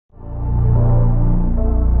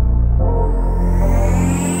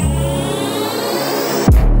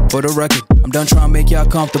For the record, I'm done trying to make y'all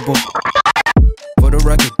comfortable. For the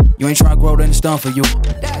record, you ain't trying to grow, then it's done for you.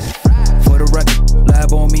 For the record,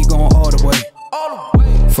 lab on me going all the way.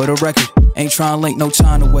 For the record, ain't trying to link, no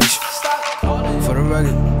time to waste. For the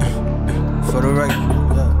record, for the record,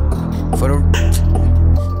 for the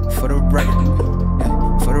record, for the record,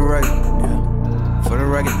 for the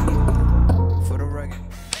record, for the record.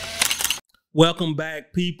 Welcome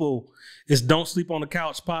back, people. It's Don't Sleep on the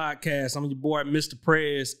Couch podcast. I'm your boy, Mr.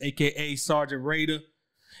 Prez, a.k.a. Sergeant Raider.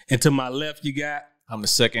 And to my left, you got... I'm the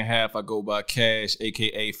second half. I go by Cash,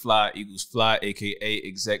 a.k.a. Fly Eagles Fly, a.k.a.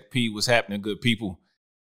 Exec P. What's happening, good people?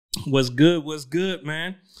 What's good,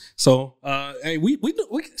 man? So, hey, we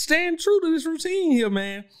staying true to this routine here,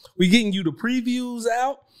 man. We getting you the previews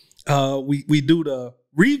out. We do the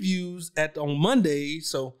reviews on Monday.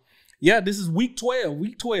 So, yeah, this is week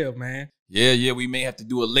 12, man. Yeah, we may have to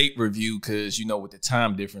do a late review because, you know, with the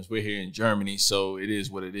time difference, we're here in Germany, so it is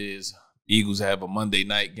what it is. Eagles have a Monday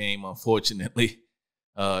night game, unfortunately.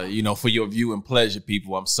 For your viewing pleasure,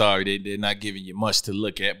 people, I'm sorry. They're not giving you much to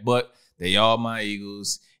look at, but they are my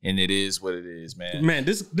Eagles, and it is what it is, man. Man,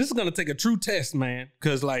 this is going to take a true test, man,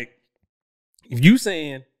 because, like, if you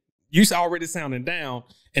saying you already sounding down,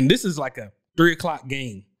 and this is like a 3 o'clock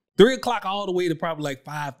game. 3 o'clock all the way to probably like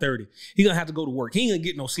 5:30. He gonna have to go to work. He ain't gonna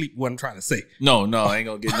get no sleep. What I'm trying to say. No, I ain't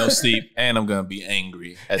gonna get no sleep, and I'm gonna be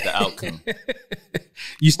angry at the outcome.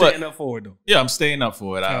 You staying up for it though? Yeah, I'm staying up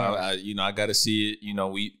for it. I gotta see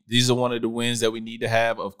it. These are one of the wins that we need to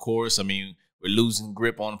have. Of course, I mean we're losing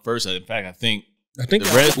grip on first. In fact, I think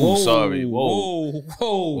the Red Bull. Sorry,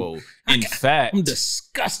 whoa. In fact, I'm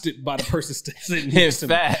disgusted by the person sitting here. In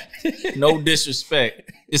fact, no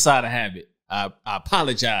disrespect, it's out of habit. I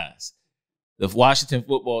apologize. The Washington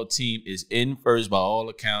football team is in first by all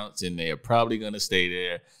accounts, and they are probably going to stay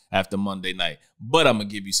there after Monday night. But I'm going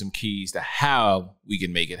to give you some keys to how we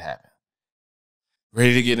can make it happen.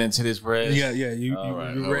 Ready to get into this, Brad? Yeah. You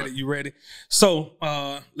ready? You ready? So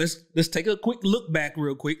let's take a quick look back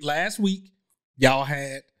real quick. Last week, y'all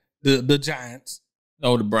had the Giants.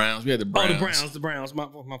 Oh, the Browns. We had the Browns. Oh, the Browns. My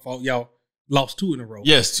fault. Y'all lost 2 in a row.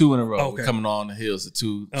 Yes, 2 in a row. Okay. We're coming on the heels of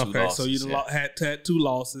two losses. So you had 2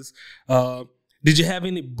 losses. Did you have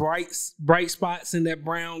any bright spots in that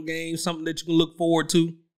Brown game? Something that you can look forward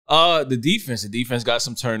to? The defense got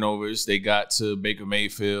some turnovers. They got to Baker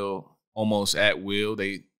Mayfield almost at will.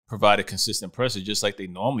 They provided consistent pressure just like they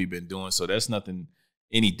normally been doing. So that's nothing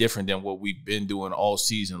any different than what we've been doing all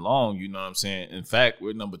season long. You know what I'm saying? In fact,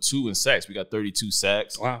 we're number 2 in sacks. We got 32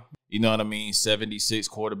 sacks. Wow. You know what I mean? 76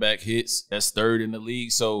 quarterback hits. That's 3rd in the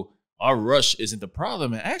league. So our rush isn't the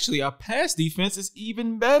problem. And actually, our pass defense is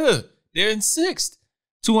even better. They're in 6th,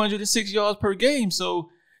 206 yards per game. So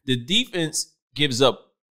the defense gives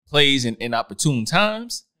up plays in inopportune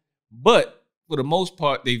times. But for the most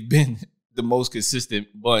part, they've been the most consistent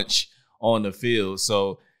bunch on the field.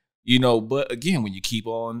 So, but again, when you keep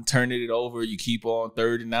on turning it over, you keep on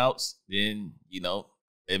 3rd and outs, then,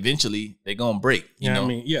 eventually they're going to break. You know?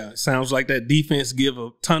 It sounds like that defense give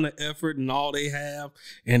a ton of effort and all they have.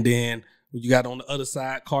 And then when you got on the other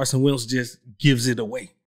side, Carson Wentz just gives it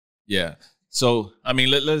away. Yeah. So,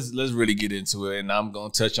 let's really get into it. And I'm going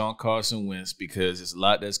to touch on Carson Wentz because there's a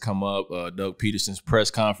lot that's come up. Doug Peterson's press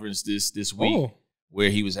conference this week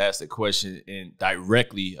where he was asked a question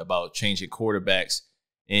directly about changing quarterbacks.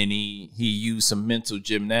 And he used some mental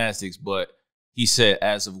gymnastics, but he said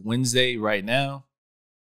as of Wednesday right now,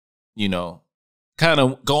 not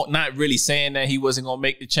really saying that he wasn't going to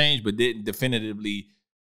make the change, but didn't definitively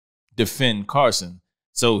defend Carson.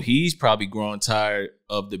 So he's probably grown tired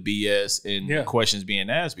of the BS and the questions being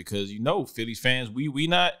asked because, Phillies fans, we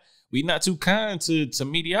not too kind to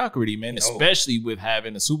mediocrity, man, especially with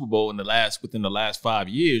having a Super Bowl within the last 5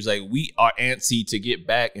 years. Like, we are antsy to get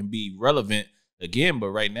back and be relevant again, but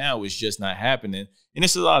right now it's just not happening. And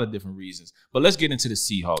it's a lot of different reasons. But let's get into the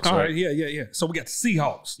Seahawks. All right. Yeah. So we got the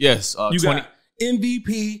Seahawks. Yes. You got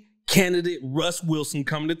MVP candidate Russ Wilson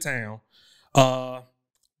coming to town.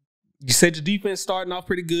 You said your defense starting off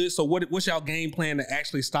pretty good. So what's y'all game plan to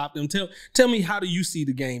actually stop them? Tell me, how do you see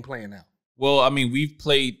the game playing out? Well, we've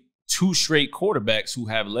played 2 straight quarterbacks who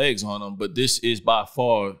have legs on them, but this is by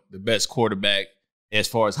far the best quarterback as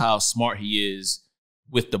far as how smart he is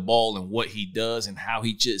with the ball and what he does and how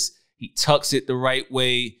he tucks it the right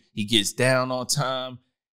way. He gets down on time.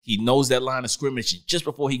 He knows that line of scrimmage. And just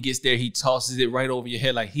before he gets there, he tosses it right over your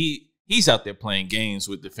head. Like he's out there playing games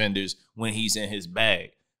with defenders when he's in his bag.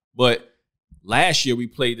 But last year we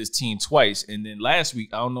played this team twice. And then last week,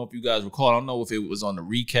 I don't know if you guys recall, I don't know if it was on the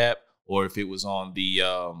recap or if it was on the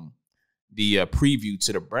preview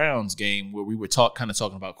to the Browns game where we were talking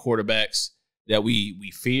about quarterbacks that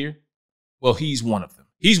we fear. Well, he's one of them.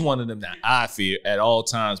 He's one of them that I fear at all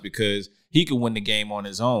times because he can win the game on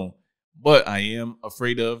his own. But I am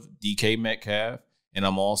afraid of DK Metcalf, and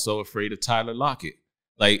I'm also afraid of Tyler Lockett.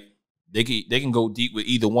 Like, they can go deep with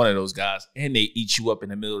either one of those guys, and they eat you up in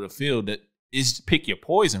the middle of the field. That is pick your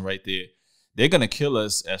poison right there. They're going to kill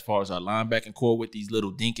us as far as our linebacking core with these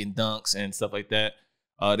little dink and dunks and stuff like that.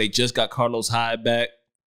 They just got Carlos Hyde back,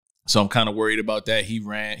 so I'm kind of worried about that. He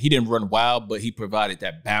didn't run wild, but he provided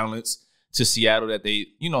that balance to Seattle that they,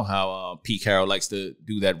 you know how Pete Carroll likes to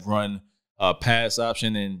do that run pass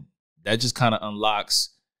option, and that just kind of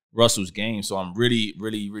unlocks Russell's game. So I'm really,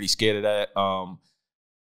 really, really scared of that.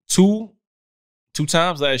 Two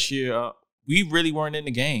times last year, we really weren't in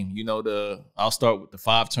the game. You know, I'll start with the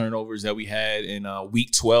 5 turnovers that we had in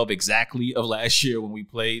week 12 exactly of last year when we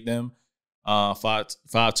played them.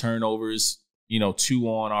 Five turnovers, you know, 2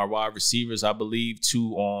 on our wide receivers, I believe,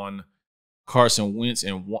 2 on Carson Wentz,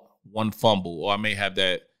 and one fumble. Or I may have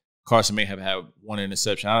that. Carson may have had 1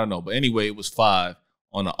 interception. I don't know. But anyway, it was 5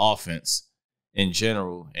 on the offense in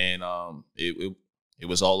general. And it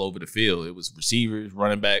was all over the field. It was receivers,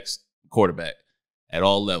 running backs, quarterback at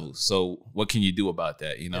all levels. So what can you do about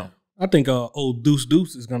that, you know? Yeah. I think old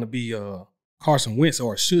Deuce is going to be Carson Wentz,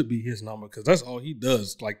 or it should be his number, because that's all he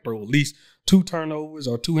does, like throw at least 2 turnovers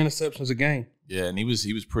or 2 interceptions a game. Yeah, and he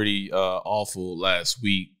was pretty awful last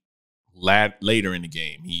week. Later in the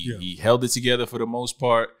game, he held it together for the most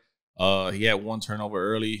part. He had 1 turnover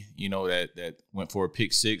early, you know, that went for a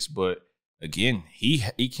pick 6. But again,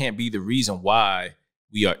 he can't be the reason why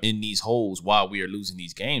we are in these holes, why we are losing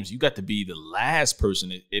these games. You got to be the last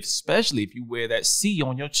person, especially if you wear that C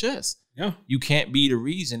on your chest. Yeah, you can't be the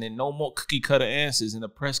reason, and no more cookie cutter answers in a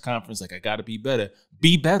press conference. Like, I got to be better.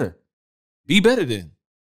 Be better. Be better then.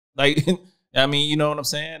 Like, I mean, you know what I'm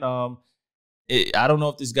saying? I don't know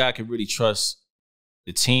if this guy can really trust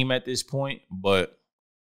the team at this point, but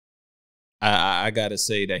I got to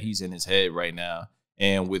say that he's in his head right now.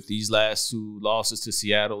 And with these last 2 losses to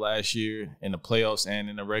Seattle last year in the playoffs and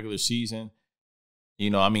in the regular season, you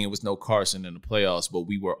know, I mean, it was no Carson in the playoffs, but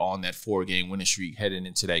we were on that 4-game winning streak heading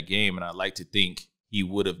into that game. And I like to think he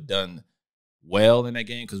would have done well in that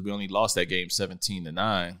game, because we only lost that game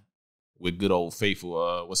 17-9 with good old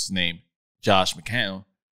faithful, what's his name, Josh McCown.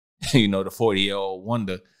 You know, the 40-year-old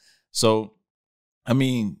wonder. So, I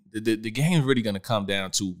mean, the game's really going to come down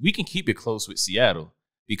to, we can keep it close with Seattle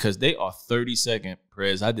because they are 32nd,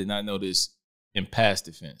 Perez. I did not know this, in pass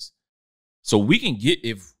defense. So we can get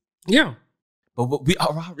but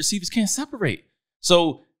our wide receivers can't separate.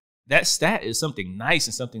 So that stat is something nice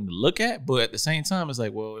and something to look at. But at the same time, it's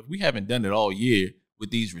like, well, if we haven't done it all year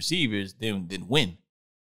with these receivers, then win.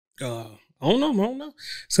 I don't know.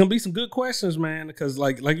 It's gonna be some good questions, man. Because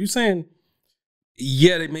like you're saying,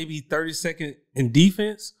 yeah, they may be 32nd in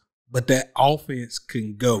defense, but that offense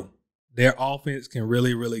can go. Their offense can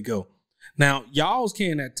really, really go. Now, y'all's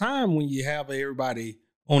can at time when you have everybody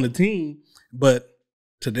on the team, but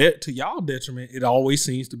to y'all detriment, it always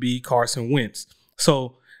seems to be Carson Wentz.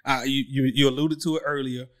 So you alluded to it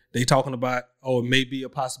earlier. They talking about, it may be a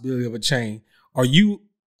possibility of a change. Are you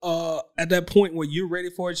at that point where you're ready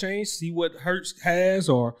for a change, see what Hurts has,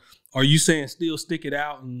 or are you saying still stick it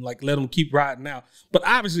out and like let them keep riding out? But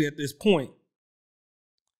obviously at this point,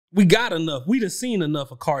 we got enough. We done seen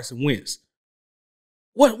enough of Carson Wentz.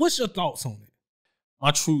 What's your thoughts on it?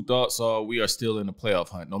 My true thoughts are we are still in the playoff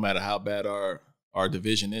hunt. No matter how bad our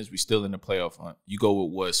division is, we still in the playoff hunt. You go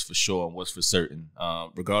with what's for sure and what's for certain.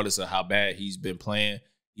 Regardless of how bad he's been playing,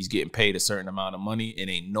 he's getting paid a certain amount of money, and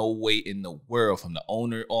ain't no way in the world from the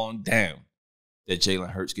owner on down that Jalen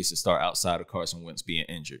Hurts gets to start outside of Carson Wentz being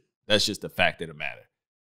injured. That's just the fact of the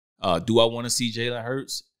matter. Do I want to see Jalen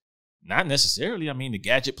Hurts? Not necessarily. I mean, the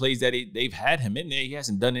gadget plays that they've had him in there, he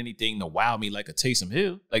hasn't done anything to wow me like a Taysom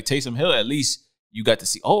Hill. Like Taysom Hill, at least you got to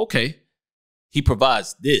see, okay, he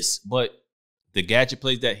provides this. But the gadget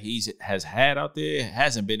plays that he has had out there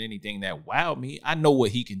hasn't been anything that wowed me. I know what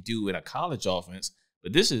he can do in a college offense,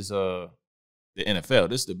 but this is the NFL.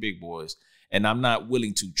 This is the big boys. And I'm not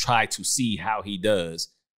willing to try to see how he does,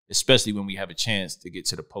 especially when we have a chance to get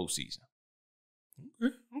to the postseason.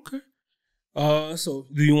 Okay. So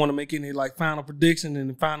do you want to make any like final prediction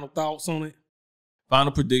and final thoughts on it?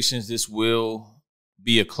 Final predictions, this will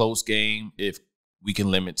be a close game if we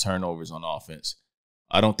can limit turnovers on offense.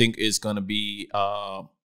 I don't think it's going to be I'll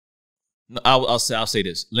say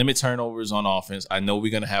this. Limit turnovers on offense. I know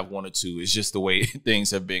we're going to have 1 or 2. It's just the way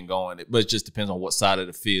things have been going. But it just depends on what side of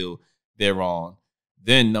the field they're on.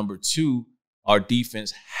 Then number 2, our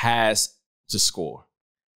defense has to score.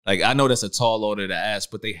 Like, I know that's a tall order to ask,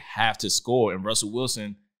 but they have to score. And Russell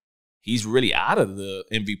Wilson, he's really out of the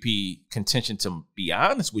MVP contention, to be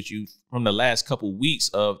honest with you, from the last couple weeks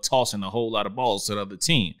of tossing a whole lot of balls to the other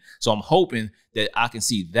team. So I'm hoping that I can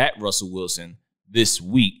see that Russell Wilson this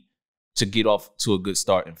week to get off to a good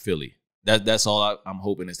start in Philly. That's all I'm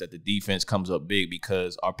hoping, is that the defense comes up big,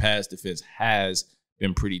 because our pass defense has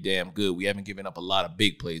been pretty damn good. We haven't given up a lot of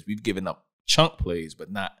big plays. We've given up chunk plays,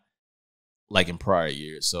 but not like in prior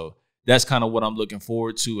years. So that's kind of what I'm looking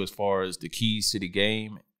forward to as far as the keys to the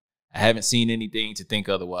game. I haven't seen anything to think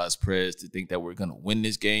otherwise, Prez, to think that we're going to win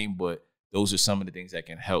this game, but those are some of the things that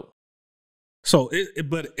can help. So,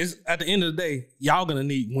 but it's at the end of the day, y'all going to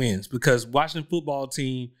need wins, because Washington football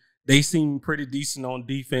team, they seem pretty decent on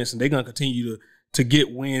defense, and they're going to continue to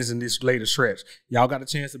get wins in this later stretch. Y'all got a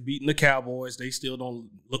chance of beating the Cowboys. They still don't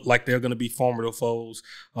look like they're going to be formidable foes.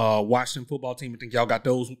 Washington football team, I think y'all got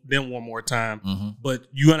them one more time. Mm-hmm. But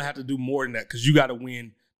you're going to have to do more than that, because you got to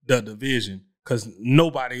win the division, because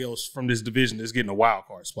nobody else from this division is getting a wild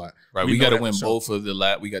card spot. Right, we got to win both of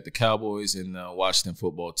the we got the Cowboys and the Washington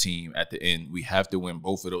football team at the end. We have to win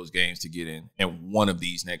both of those games to get in one of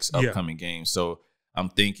these next upcoming games. So I'm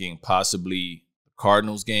thinking possibly the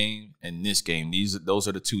Cardinals game and this game. Those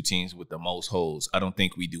are the two teams with the most holes. I don't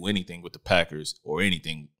think we do anything with the Packers or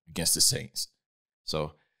anything against the Saints.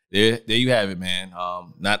 So there you have it, man.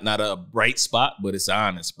 Not a bright spot, but it's an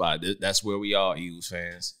honest spot. That's where we are, Eagles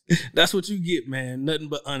fans. That's what you get, man. Nothing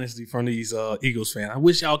but honesty from these Eagles fans. I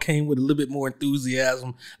wish y'all came with a little bit more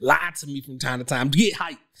enthusiasm. Lie to me from time to time. Get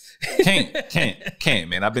hyped. Can't,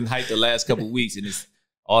 man. I've been hyped the last couple of weeks, and it's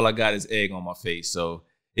all I got is egg on my face. So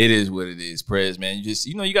it is what it is, Prez, man.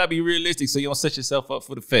 You got to be realistic so you don't set yourself up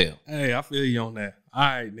for the fail. Hey, I feel you on that. All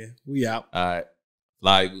right, man. We out. All right.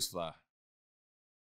 Fly, Eagles, fly.